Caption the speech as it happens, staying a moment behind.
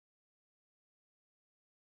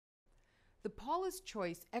The Paula's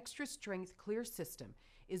Choice Extra Strength Clear System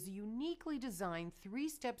is a uniquely designed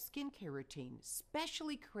 3-step skincare routine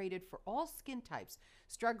specially created for all skin types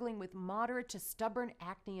struggling with moderate to stubborn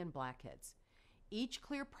acne and blackheads. Each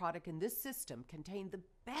clear product in this system contains the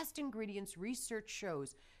best ingredients research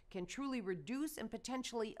shows can truly reduce and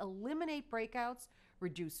potentially eliminate breakouts,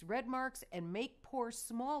 reduce red marks, and make pores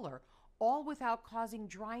smaller, all without causing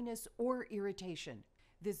dryness or irritation.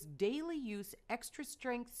 This daily use extra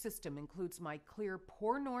strength system includes my clear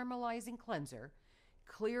pore normalizing cleanser,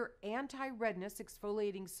 clear anti-redness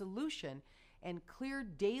exfoliating solution, and clear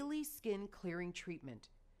daily skin clearing treatment.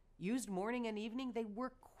 Used morning and evening, they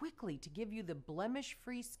work quickly to give you the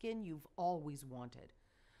blemish-free skin you've always wanted.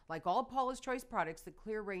 Like all Paula's Choice products, the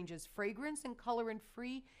clear range is fragrance and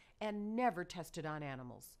colorant-free and never tested on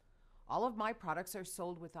animals. All of my products are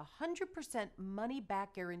sold with a 100%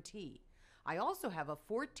 money-back guarantee. I also have a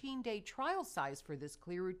 14-day trial size for this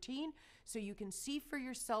clear routine so you can see for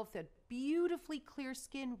yourself that beautifully clear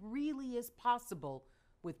skin really is possible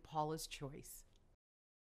with Paula's Choice.